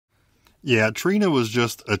Yeah, Trina was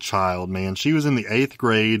just a child, man. She was in the 8th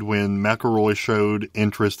grade when McElroy showed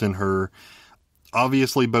interest in her.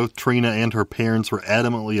 Obviously, both Trina and her parents were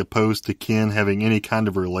adamantly opposed to Ken having any kind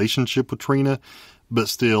of relationship with Trina, but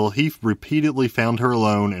still, he repeatedly found her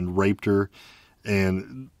alone and raped her,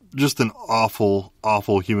 and just an awful,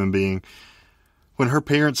 awful human being. When her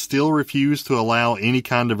parents still refused to allow any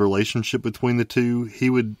kind of relationship between the two,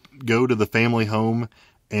 he would go to the family home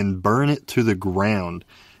and burn it to the ground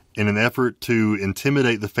in an effort to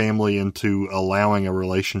intimidate the family into allowing a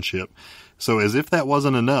relationship. So as if that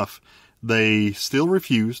wasn't enough, they still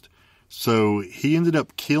refused. So he ended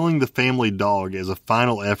up killing the family dog as a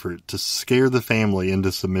final effort to scare the family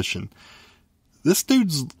into submission. This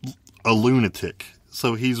dude's a lunatic.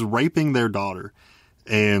 So he's raping their daughter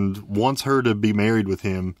and wants her to be married with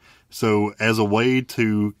him. So as a way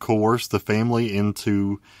to coerce the family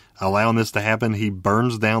into allowing this to happen, he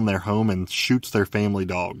burns down their home and shoots their family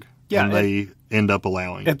dog. Yeah, and they end up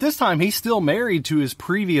allowing it. At this time, he's still married to his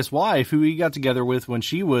previous wife, who he got together with when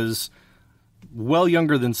she was well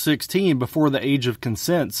younger than 16, before the age of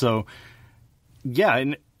consent. So, yeah,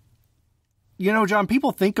 and, you know, John,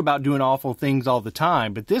 people think about doing awful things all the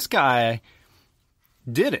time, but this guy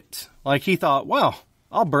did it. Like, he thought, well,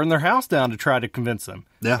 I'll burn their house down to try to convince them.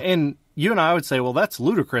 Yeah. And you and I would say, well, that's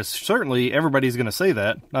ludicrous. Certainly, everybody's going to say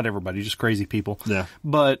that. Not everybody, just crazy people. Yeah.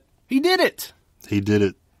 But he did it. He did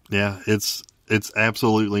it. Yeah, it's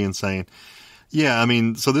absolutely insane. Yeah, I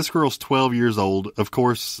mean, so this girl's 12 years old. Of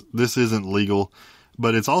course, this isn't legal,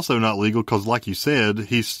 but it's also not legal because, like you said,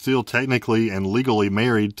 he's still technically and legally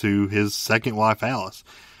married to his second wife, Alice.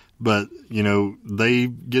 But, you know, they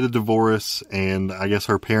get a divorce, and I guess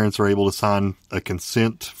her parents are able to sign a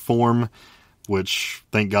consent form, which,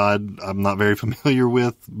 thank God, I'm not very familiar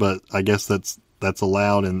with, but I guess that's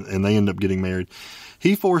allowed, and they end up getting married.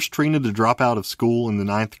 He forced Trina to drop out of school in the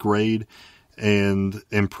 9th grade and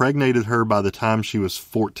impregnated her by the time she was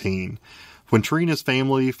 14. When Trina's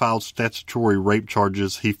family filed statutory rape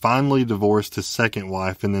charges, he finally divorced his second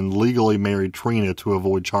wife and then legally married Trina to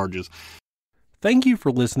avoid charges. Thank you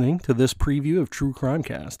for listening to this preview of True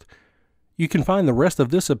Crimecast. You can find the rest of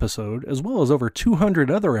this episode, as well as over 200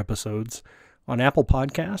 other episodes, on Apple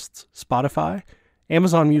Podcasts, Spotify,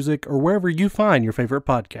 Amazon Music, or wherever you find your favorite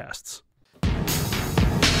podcasts.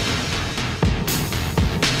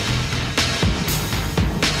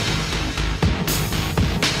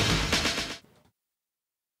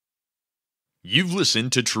 You've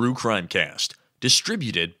listened to True Crimecast,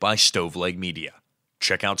 distributed by Stoveleg Media.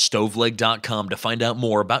 Check out stoveleg.com to find out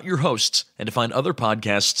more about your hosts and to find other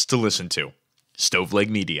podcasts to listen to. Stoveleg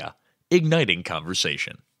Media, igniting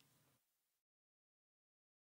conversation.